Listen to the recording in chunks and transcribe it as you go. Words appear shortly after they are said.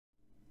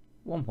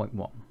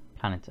1.1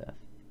 Planet Earth.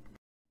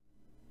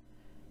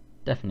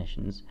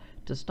 Definitions.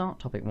 To start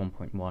topic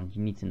 1.1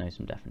 you need to know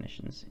some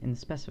definitions. In the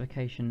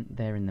specification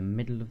they're in the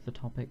middle of the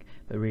topic,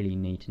 but really you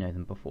need to know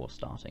them before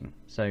starting.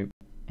 So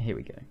here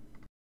we go.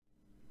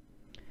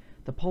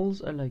 The poles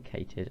are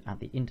located at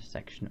the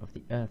intersection of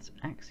the Earth's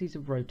axes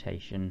of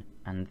rotation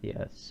and the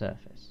Earth's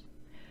surface.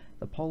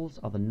 The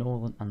poles are the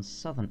northern and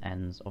southern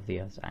ends of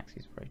the Earth's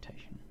axis of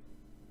rotation.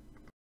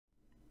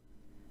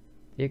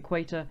 The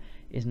equator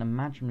is an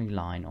imaginary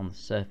line on the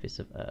surface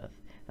of Earth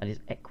that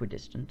is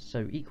equidistant,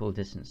 so equal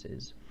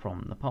distances,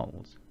 from the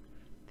poles.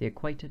 The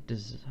equator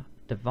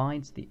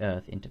divides the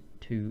Earth into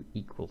two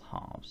equal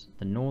halves,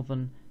 the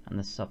northern and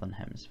the southern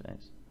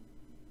hemispheres.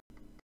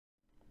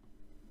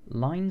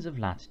 Lines of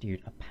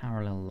latitude are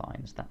parallel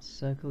lines that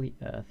circle the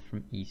Earth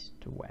from east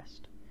to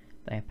west.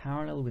 They are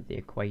parallel with the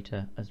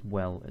equator as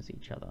well as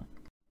each other.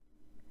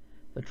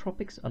 The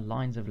tropics are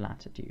lines of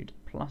latitude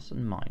plus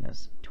and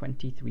minus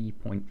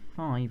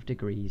 23.5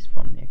 degrees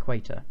from the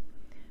equator.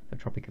 The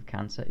Tropic of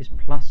Cancer is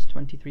plus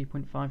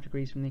 23.5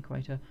 degrees from the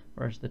equator,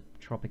 whereas the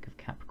Tropic of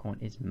Capricorn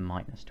is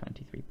minus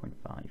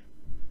 23.5.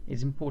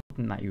 It's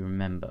important that you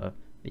remember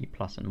the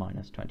plus and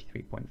minus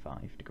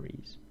 23.5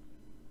 degrees.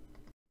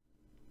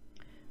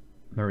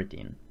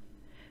 Meridian.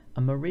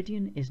 A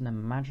meridian is an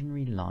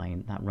imaginary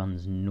line that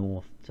runs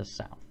north to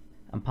south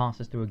and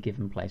passes through a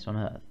given place on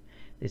Earth.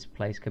 This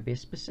place could be a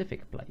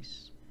specific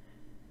place,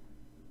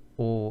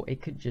 or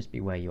it could just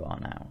be where you are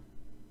now.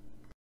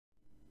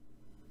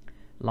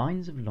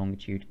 Lines of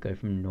longitude go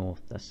from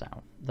north to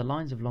south. The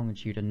lines of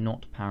longitude are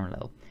not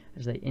parallel,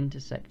 as they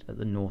intersect at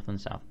the north and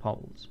south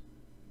poles.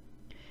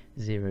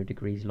 0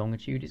 degrees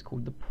longitude is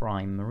called the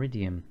prime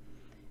meridian.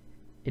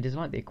 It is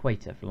like the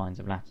equator for lines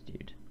of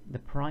latitude. The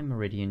prime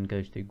meridian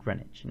goes through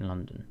Greenwich in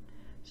London,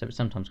 so it's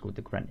sometimes called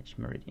the Greenwich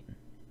meridian.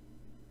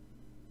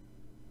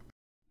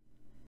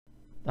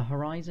 The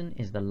horizon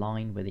is the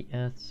line where the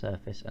Earth's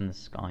surface and the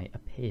sky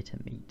appear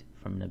to meet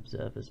from an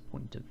observer's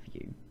point of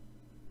view.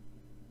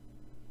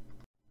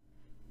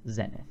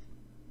 Zenith.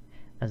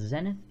 A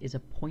zenith is a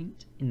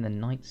point in the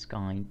night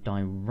sky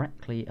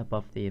directly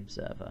above the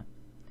observer.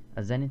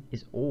 A zenith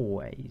is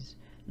always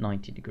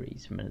 90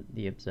 degrees from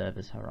the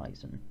observer's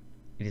horizon.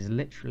 It is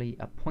literally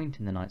a point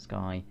in the night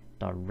sky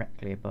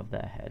directly above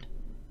their head.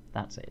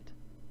 That's it.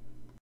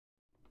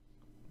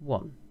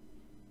 1.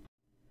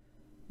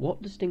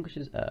 What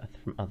distinguishes Earth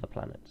from other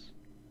planets?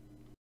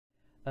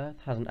 Earth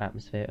has an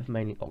atmosphere of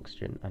mainly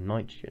oxygen and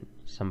nitrogen.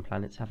 Some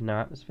planets have no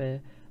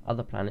atmosphere,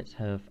 other planets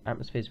have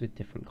atmospheres with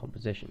different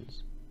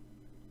compositions.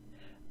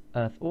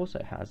 Earth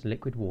also has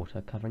liquid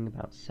water covering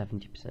about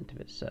 70% of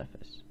its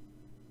surface.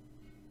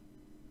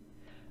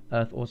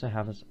 Earth also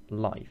has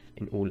life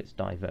in all its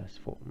diverse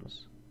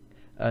forms.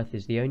 Earth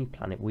is the only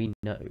planet we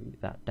know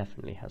that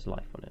definitely has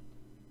life on it.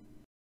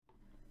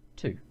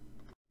 2.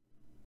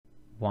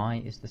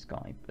 Why is the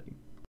sky blue?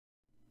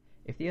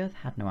 If the Earth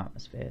had no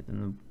atmosphere,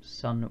 then the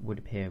Sun would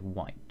appear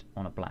white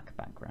on a black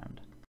background.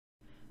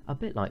 A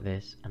bit like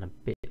this, and a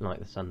bit like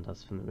the Sun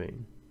does from the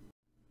Moon.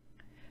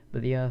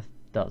 But the Earth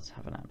does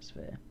have an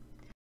atmosphere,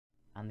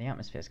 and the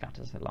atmosphere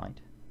scatters the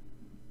light.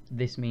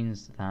 This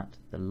means that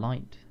the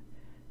light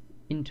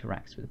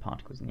interacts with the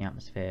particles in the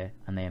atmosphere,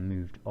 and they are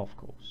moved off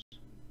course.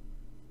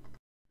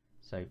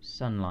 So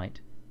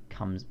sunlight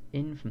comes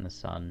in from the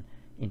Sun,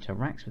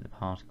 interacts with the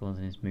particles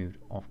and is moved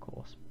off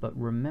course. But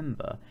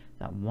remember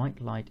that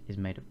white light is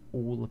made of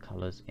all the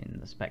colours in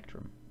the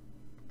spectrum.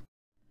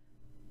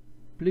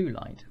 Blue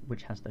light,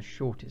 which has the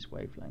shortest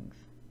wavelength,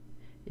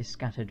 is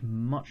scattered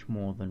much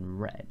more than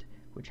red,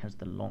 which has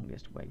the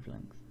longest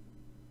wavelength.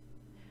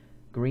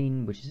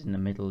 Green, which is in the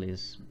middle,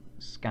 is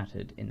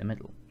scattered in the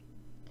middle.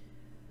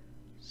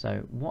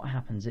 So what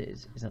happens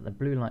is that the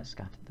blue light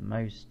scattered the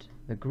most,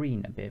 the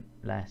green a bit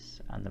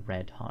less, and the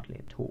red hardly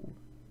at all.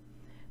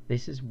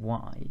 This is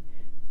why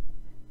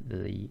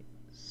the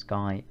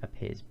sky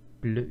appears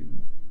blue,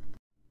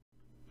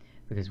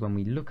 because when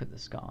we look at the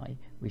sky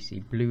we see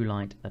blue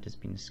light that has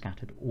been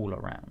scattered all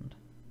around.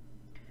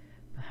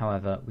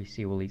 However, we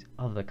see all these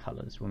other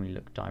colours when we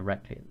look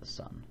directly at the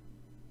Sun.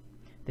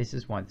 This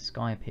is why the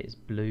sky appears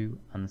blue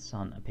and the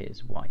Sun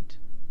appears white,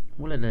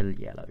 or a little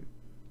yellow,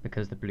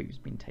 because the blue's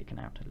been taken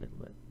out a little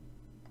bit.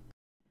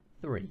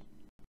 3.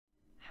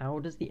 How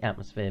does the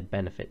atmosphere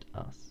benefit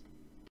us?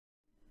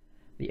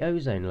 The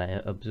ozone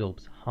layer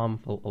absorbs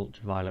harmful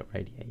ultraviolet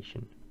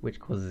radiation, which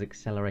causes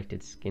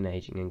accelerated skin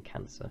aging and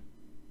cancer.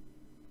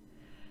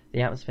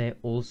 The atmosphere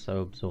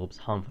also absorbs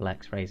harmful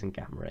X-rays and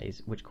gamma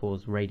rays, which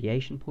cause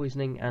radiation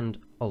poisoning and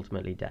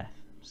ultimately death,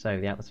 so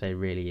the atmosphere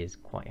really is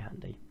quite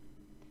handy.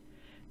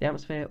 The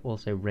atmosphere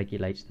also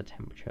regulates the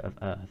temperature of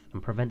Earth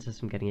and prevents us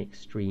from getting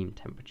extreme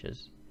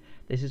temperatures.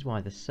 This is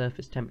why the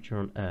surface temperature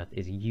on Earth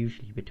is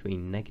usually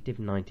between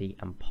 -90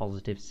 and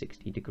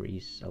 +60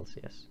 degrees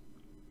Celsius.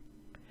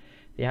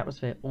 The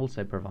atmosphere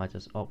also provides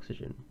us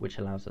oxygen, which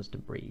allows us to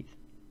breathe.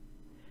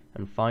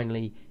 And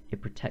finally,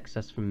 it protects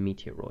us from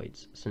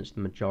meteoroids, since the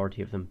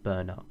majority of them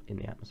burn up in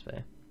the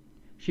atmosphere.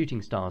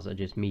 Shooting stars are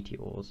just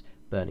meteors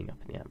burning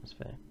up in the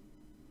atmosphere.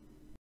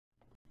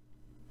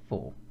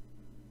 4.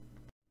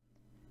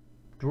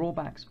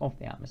 Drawbacks of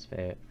the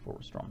atmosphere for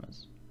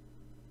astronomers.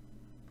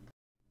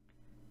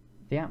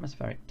 The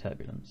atmospheric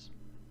turbulence.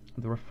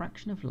 The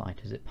refraction of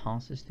light as it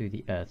passes through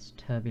the Earth's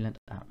turbulent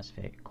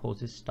atmosphere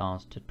causes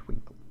stars to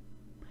twinkle,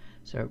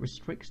 so it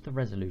restricts the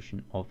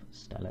resolution of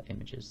stellar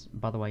images.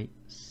 By the way,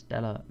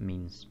 stellar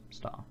means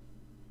star.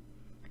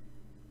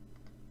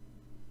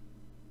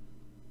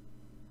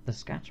 The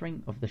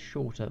scattering of the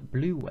shorter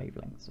blue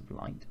wavelengths of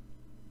light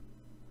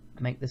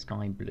make the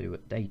sky blue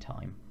at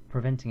daytime,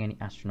 preventing any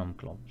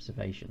astronomical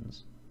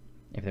observations.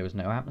 If there was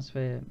no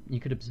atmosphere, you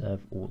could observe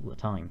all the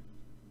time.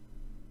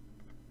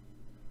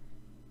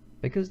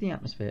 Because the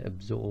atmosphere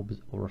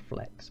absorbs or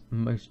reflects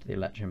most of the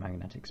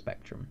electromagnetic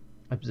spectrum,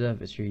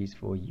 observatories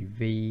for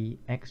UV,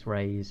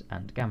 X-rays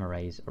and gamma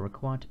rays are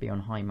required to be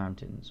on high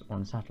mountains or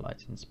on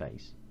satellites in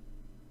space.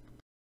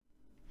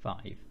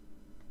 5.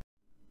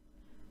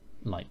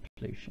 Light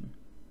pollution.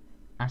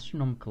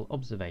 Astronomical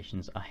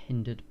observations are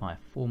hindered by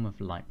a form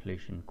of light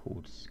pollution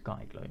called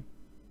sky glow.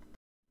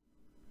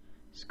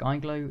 Sky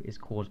glow is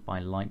caused by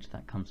light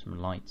that comes from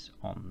lights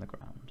on the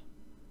ground.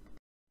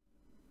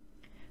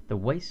 The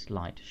waste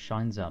light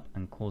shines up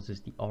and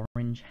causes the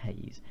orange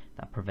haze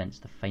that prevents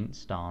the faint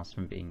stars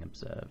from being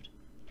observed.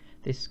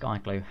 This sky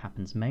glow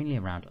happens mainly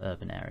around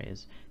urban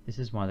areas. This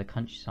is why the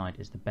countryside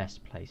is the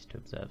best place to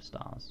observe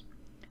stars,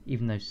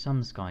 even though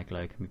some sky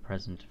glow can be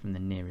present from the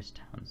nearest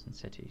towns and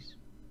cities.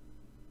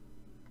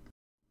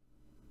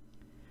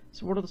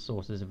 So what are the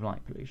sources of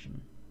light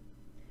pollution?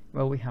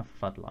 Well, we have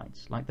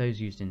floodlights, like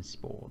those used in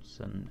sports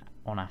and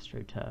on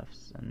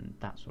astroturfs and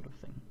that sort of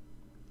thing.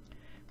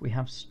 We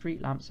have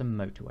street lamps and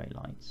motorway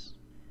lights.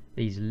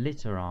 These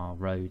litter our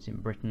roads in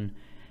Britain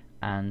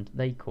and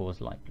they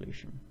cause light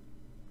pollution.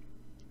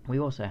 We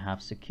also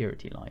have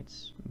security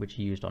lights, which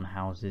are used on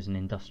houses and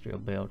industrial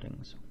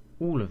buildings.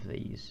 All of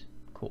these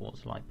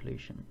cause light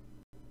pollution.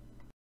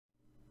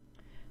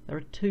 There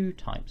are two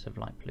types of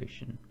light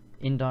pollution,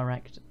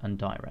 indirect and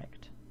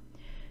direct.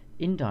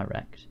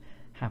 Indirect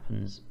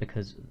happens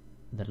because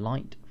the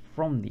light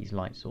from these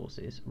light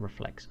sources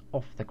reflects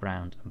off the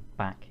ground and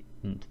back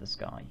into the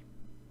sky.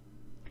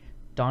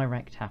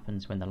 Direct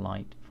happens when the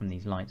light from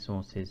these light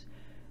sources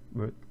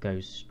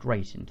goes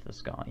straight into the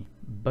sky.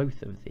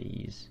 Both of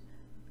these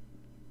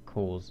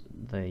cause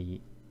the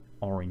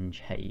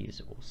orange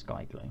haze or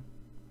sky glow.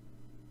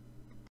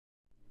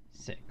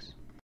 6.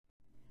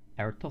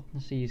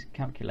 Eratosthenes'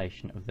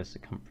 calculation of the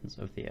circumference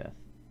of the Earth.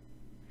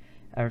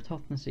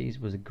 Eratosthenes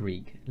was a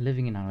Greek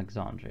living in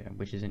Alexandria,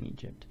 which is in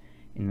Egypt,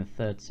 in the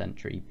 3rd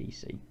century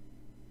BC.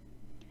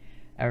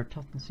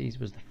 Eratosthenes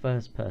was the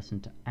first person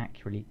to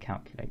accurately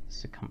calculate the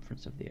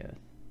circumference of the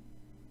Earth.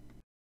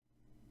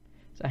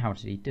 So how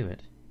did he do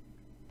it?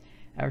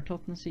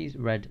 Eratosthenes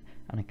read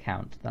an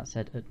account that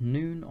said at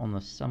noon on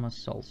the summer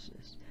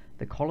solstice,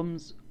 the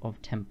columns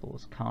of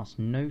temples cast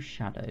no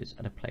shadows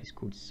at a place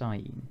called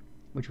Syene,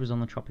 which was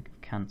on the Tropic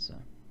of Cancer.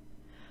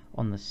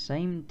 On the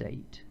same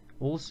date,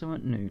 also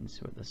at noon,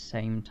 so at the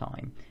same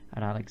time,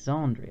 at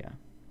Alexandria,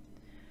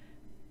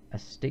 a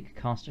stick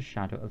cast a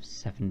shadow of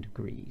 7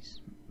 degrees,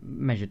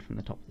 measured from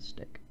the top of the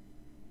stick.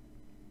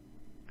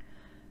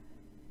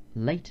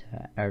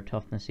 Later,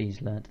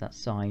 Eratosthenes learnt that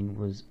Syene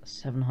was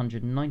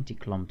 790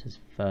 kilometres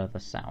further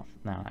south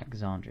than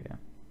Alexandria.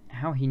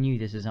 How he knew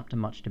this is up to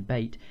much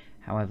debate,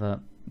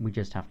 however, we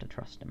just have to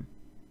trust him.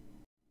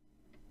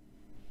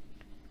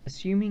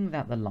 Assuming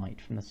that the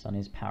light from the sun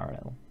is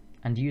parallel,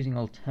 and using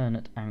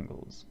alternate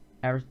angles,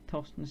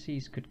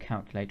 Eratosthenes could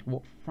calculate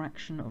what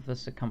fraction of the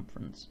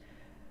circumference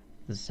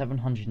the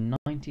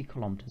 790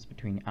 kilometres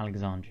between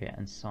Alexandria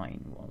and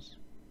Syene was.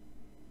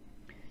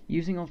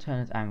 Using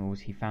alternate angles,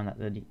 he found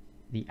that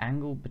the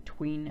angle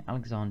between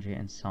Alexandria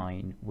and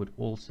Syene would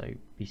also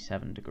be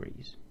 7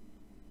 degrees.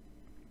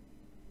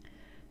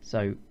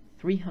 So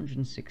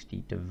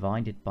 360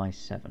 divided by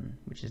 7,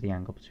 which is the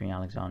angle between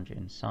Alexandria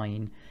and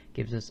Syene,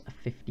 gives us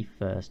a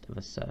 51st of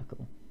a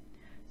circle.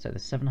 So the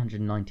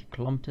 790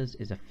 kilometres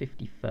is a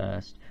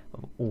 51st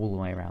of all the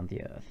way around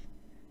the Earth,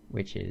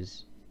 which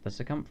is the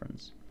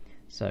circumference.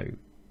 So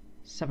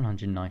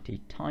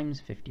 790 times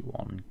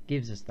 51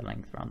 gives us the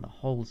length around the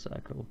whole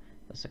circle,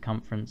 the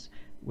circumference,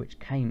 which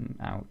came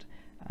out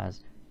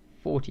as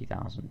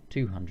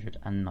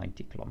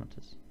 40,290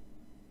 kilometres.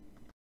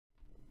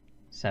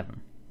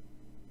 7.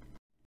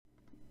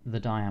 The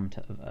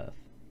diameter of Earth.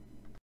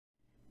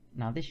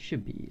 Now this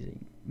should be easy,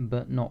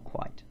 but not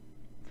quite.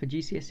 For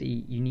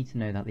GCSE, you need to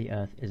know that the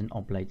Earth is an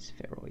oblate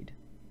spheroid.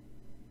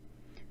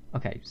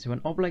 Okay, so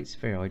an oblate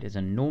spheroid is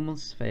a normal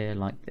sphere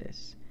like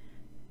this,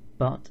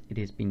 but it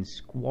has been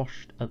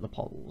squashed at the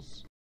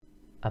poles.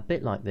 A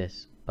bit like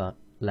this, but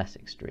less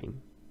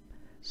extreme.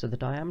 So the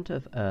diameter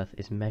of Earth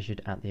is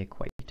measured at the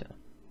equator,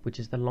 which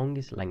is the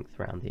longest length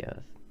around the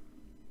Earth.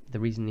 The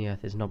reason the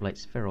Earth is an oblate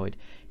spheroid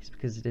is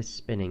because it is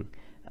spinning,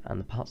 and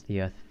the parts of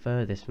the Earth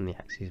furthest from the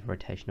axis of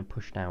rotation are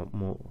pushed out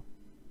more.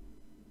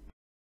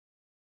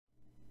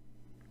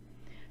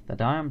 The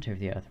diameter of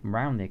the Earth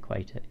around the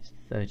equator is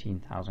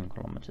 13,000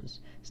 kilometres,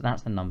 so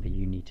that's the number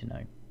you need to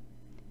know.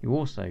 You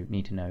also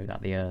need to know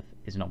that the Earth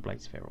is an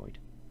oblate spheroid.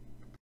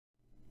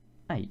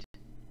 8.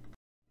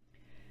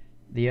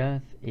 The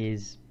Earth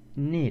is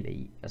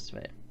nearly a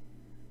sphere.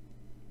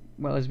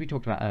 Well, as we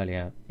talked about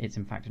earlier, it's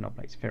in fact an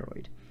oblate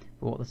spheroid.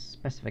 But what the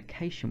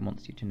specification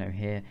wants you to know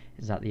here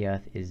is that the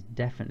Earth is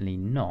definitely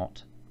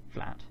not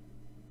flat.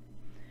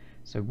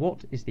 So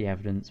what is the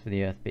evidence for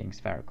the Earth being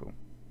spherical?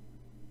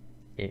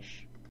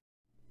 Ish.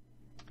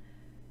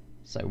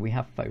 So we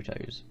have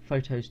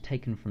photos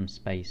taken from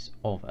space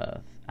of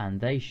Earth, and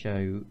they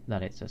show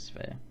that it's a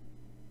sphere.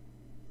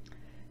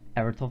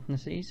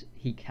 Eratosthenes,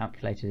 he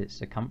calculated its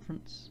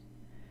circumference.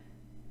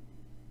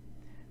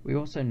 We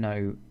also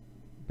know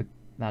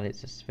that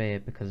it's a sphere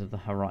because of the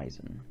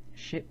horizon.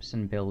 Ships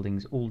and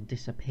buildings all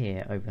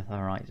disappear over the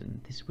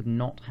horizon. This would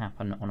not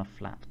happen on a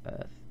flat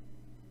Earth.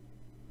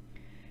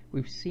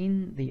 We've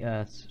seen the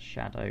Earth's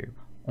shadow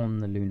on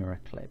the lunar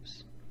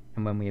eclipse,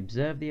 and when we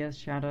observe the Earth's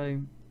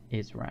shadow,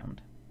 it's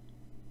round.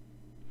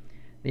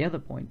 The other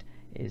point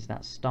is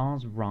that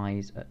stars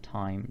rise at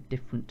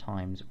different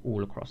times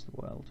all across the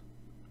world.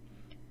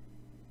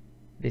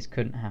 This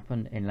couldn't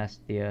happen unless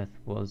the Earth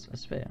was a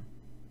sphere.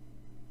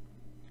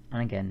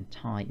 And again,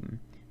 time.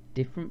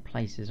 Different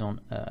places on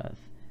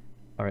Earth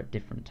are at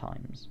different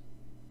times,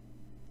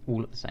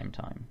 all at the same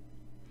time.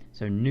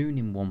 So noon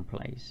in one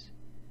place,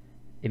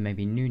 it may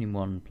be noon in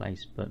one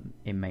place, but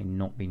it may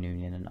not be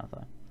noon in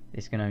another.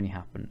 This can only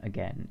happen,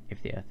 again,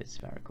 if the Earth is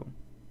spherical.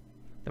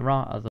 There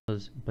are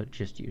others, but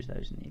just use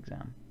those in the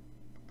exam.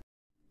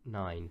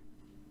 9.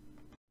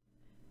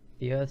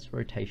 The Earth's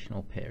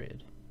rotational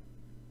period.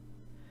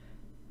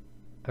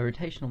 A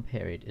rotational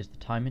period is the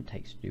time it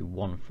takes to do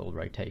one full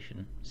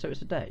rotation, so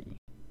it's a day.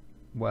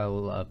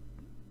 Well,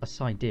 a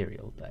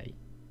sidereal day.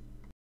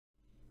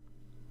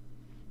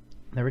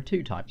 There are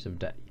two types of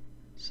day,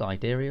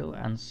 sidereal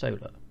and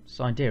solar.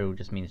 Sidereal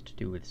just means to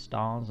do with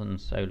stars, and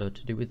solar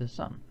to do with the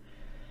sun.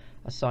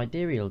 A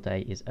sidereal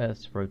day is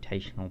Earth's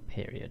rotational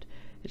period.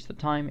 It's the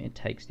time it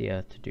takes the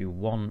Earth to do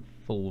one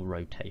full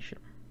rotation.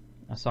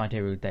 A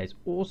sidereal day is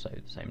also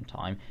the same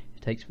time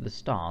it takes for the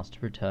stars to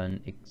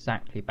return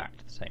exactly back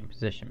to the same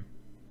position.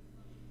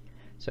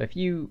 So if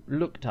you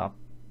looked up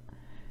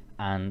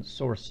and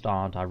saw a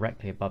star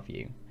directly above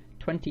you,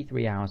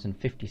 23 hours and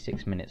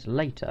 56 minutes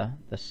later,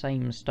 the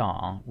same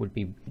star would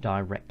be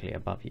directly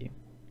above you.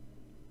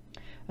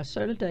 A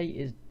solar day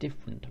is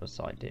different to a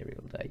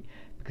sidereal day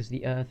because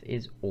the Earth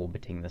is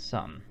orbiting the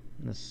Sun.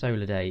 The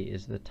solar day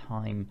is the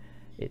time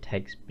it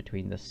takes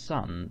between the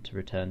Sun to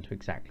return to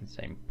exactly the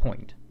same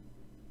point.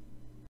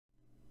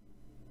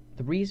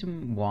 The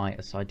reason why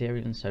a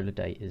sidereal and solar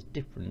day is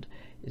different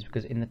is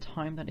because in the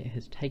time that it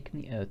has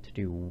taken the Earth to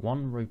do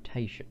one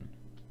rotation,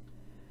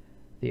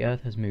 the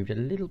Earth has moved a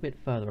little bit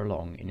further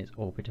along in its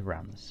orbit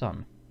around the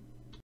Sun.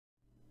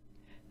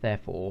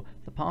 Therefore,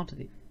 that part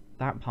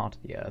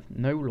of the Earth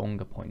no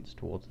longer points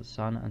towards the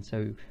Sun, and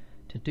so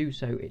to do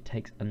so it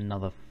takes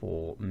another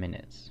 4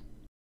 minutes.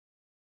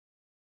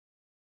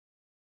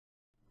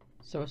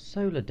 So a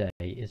solar day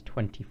is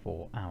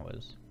 24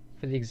 hours.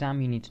 For the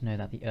exam you need to know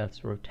that the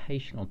Earth's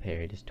rotational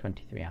period is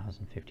 23 hours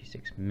and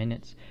 56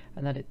 minutes,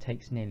 and that it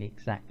takes nearly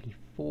exactly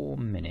 4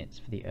 minutes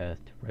for the Earth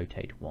to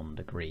rotate 1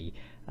 degree,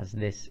 as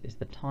this is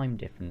the time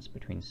difference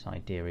between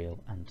sidereal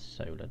and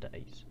solar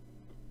days.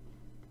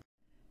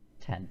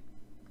 10.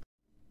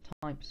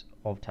 Types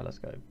of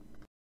telescope.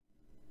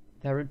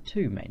 There are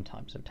two main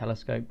types of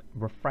telescope,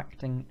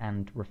 refracting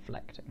and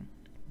reflecting.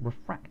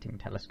 Refracting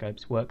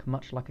telescopes work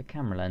much like a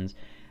camera lens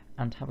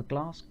and have a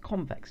glass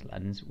convex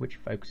lens which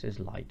focuses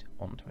light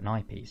onto an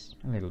eyepiece,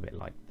 a little bit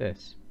like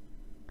this.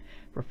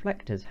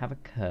 Reflectors have a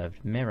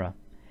curved mirror,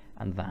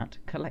 and that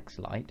collects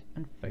light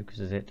and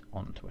focuses it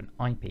onto an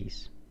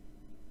eyepiece.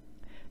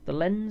 The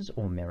lens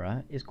or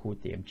mirror is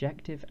called the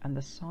objective, and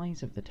the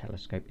size of the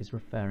telescope is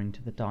referring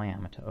to the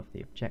diameter of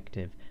the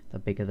objective. The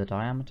bigger the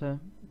diameter,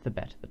 the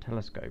better the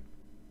telescope.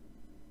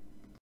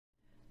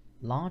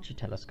 Larger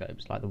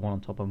telescopes, like the one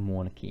on top of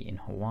Mauna Kea in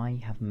Hawaii,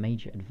 have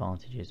major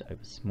advantages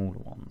over smaller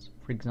ones.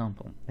 For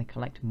example, they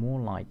collect more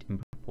light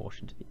in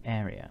proportion to the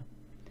area.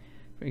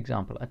 For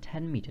example, a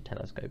 10-meter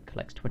telescope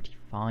collects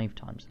 25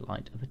 times the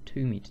light of a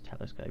 2-meter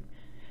telescope.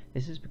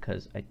 This is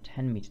because a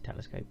 10-meter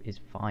telescope is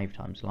 5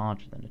 times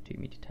larger than a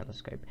 2-meter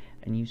telescope,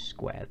 and you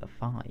square the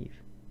 5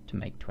 to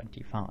make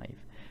 25.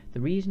 The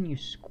reason you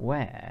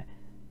square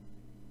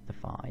the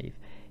 5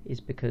 is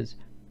because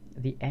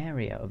the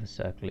area of a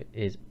circle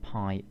is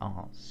pi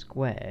r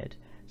squared,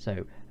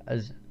 so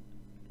as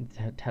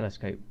the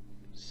telescope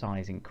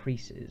size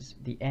increases,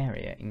 the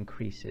area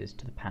increases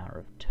to the power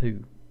of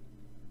 2.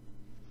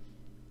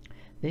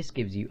 This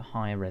gives you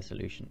higher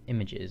resolution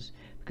images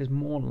because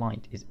more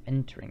light is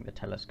entering the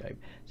telescope,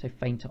 so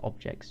fainter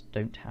objects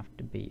don't have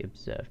to be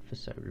observed for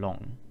so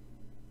long.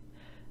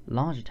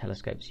 Larger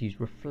telescopes use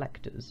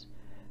reflectors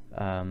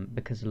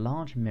because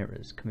large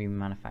mirrors can be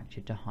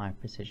manufactured to higher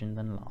precision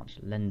than large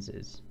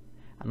lenses.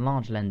 And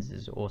large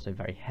lenses are also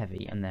very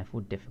heavy and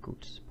therefore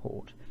difficult to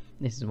support.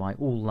 This is why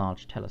all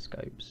large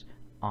telescopes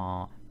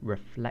are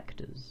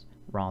reflectors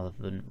rather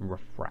than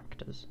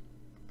refractors.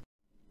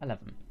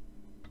 11.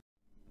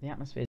 The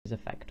atmosphere's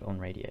effect on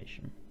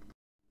radiation.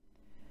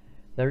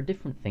 There are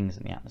different things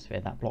in the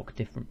atmosphere that block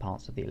different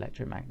parts of the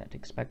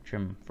electromagnetic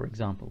spectrum. For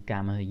example,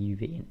 gamma,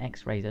 UV and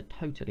X-rays are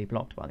totally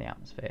blocked by the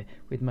atmosphere,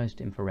 with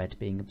most infrared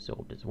being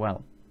absorbed as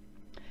well.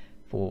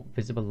 For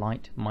visible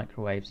light,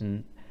 microwaves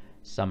and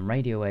some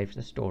radio waves,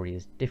 the story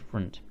is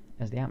different,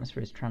 as the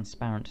atmosphere is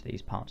transparent to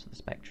these parts of the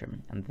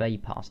spectrum and they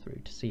pass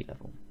through to sea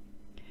level.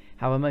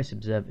 However, most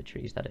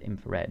observatories that are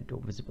infrared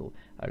or visible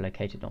are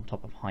located on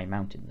top of high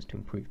mountains to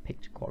improve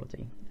picture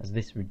quality, as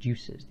this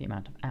reduces the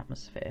amount of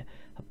atmosphere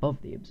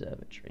above the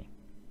observatory.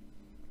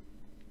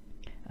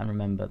 And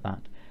remember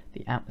that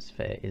the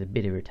atmosphere is a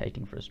bit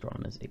irritating for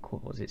astronomers. It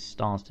causes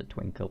stars to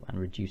twinkle and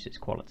reduces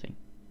quality.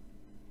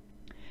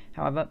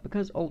 However,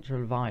 because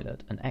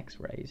ultraviolet and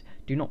X-rays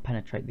do not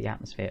penetrate the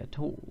atmosphere at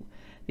all,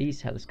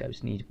 these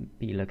telescopes need to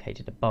be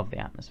located above the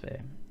atmosphere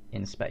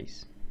in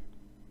space.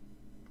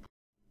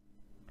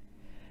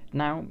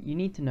 Now, you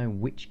need to know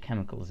which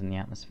chemicals in the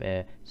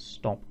atmosphere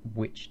stop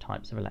which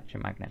types of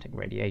electromagnetic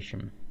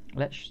radiation.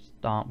 Let's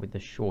start with the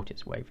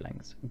shortest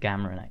wavelengths,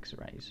 gamma and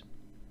X-rays.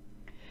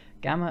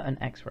 Gamma and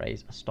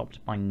X-rays are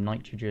stopped by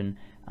nitrogen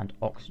and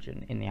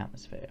oxygen in the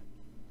atmosphere,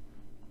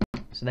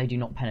 so they do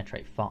not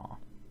penetrate far.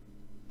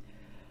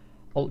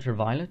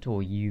 Ultraviolet,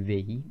 or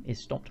UV, is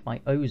stopped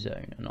by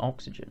ozone and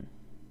oxygen.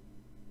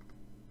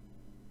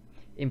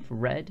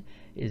 Infrared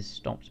is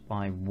stopped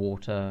by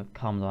water,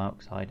 carbon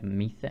dioxide and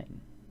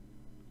methane.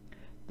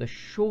 The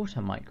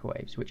shorter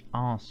microwaves which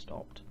are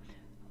stopped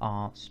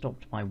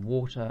by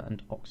water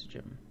and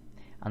oxygen,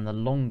 and the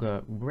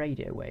longer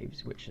radio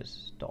waves which are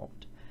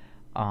stopped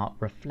are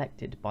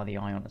reflected by the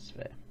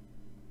ionosphere.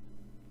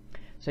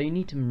 So you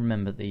need to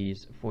remember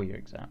these for your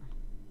exam.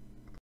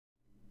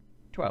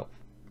 12.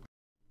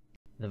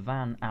 The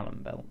Van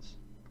Allen belts.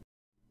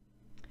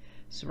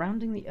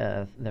 Surrounding the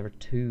Earth there are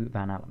two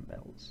Van Allen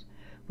belts,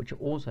 which are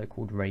also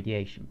called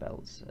radiation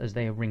belts, as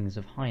they are rings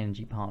of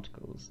high-energy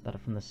particles that are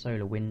from the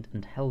solar wind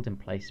and held in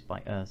place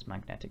by Earth's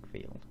magnetic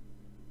field.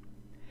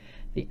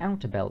 The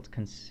outer belt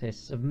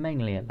consists of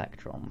mainly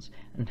electrons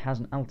and has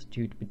an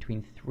altitude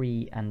between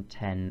 3 and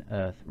 10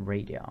 Earth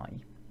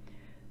radii.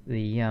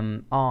 The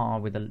R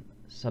with a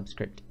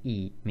subscript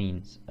E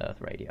means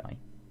Earth radii.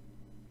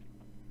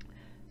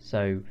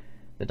 So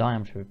the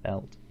diameter of the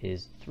belt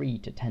is 3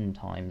 to 10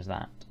 times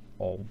that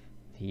of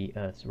the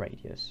Earth's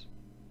radius.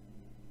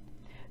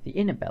 The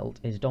inner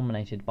belt is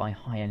dominated by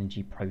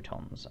high-energy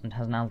protons and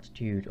has an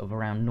altitude of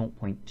around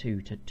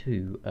 0.2 to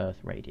 2 Earth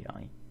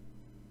radii.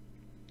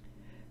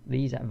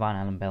 These Van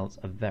Allen belts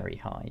are very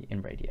high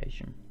in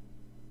radiation.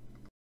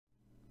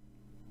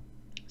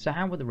 So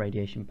how were the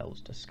radiation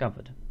belts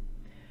discovered?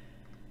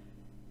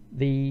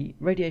 The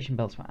radiation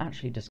belts were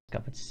actually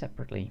discovered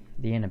separately,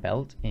 the inner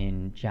belt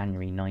in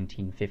January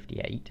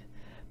 1958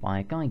 by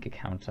a Geiger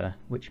counter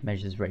which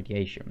measures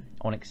radiation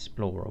on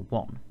Explorer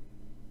 1.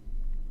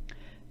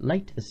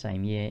 Later the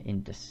same year,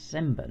 in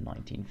December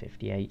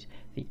 1958,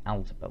 the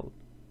outer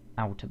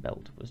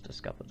belt was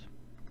discovered.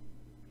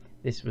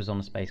 This was on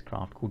a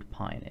spacecraft called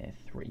Pioneer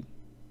 3.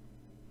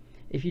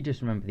 If you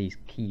just remember these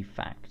key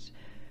facts,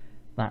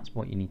 that's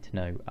what you need to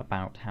know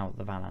about how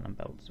the Van Allen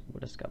belts were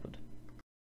discovered.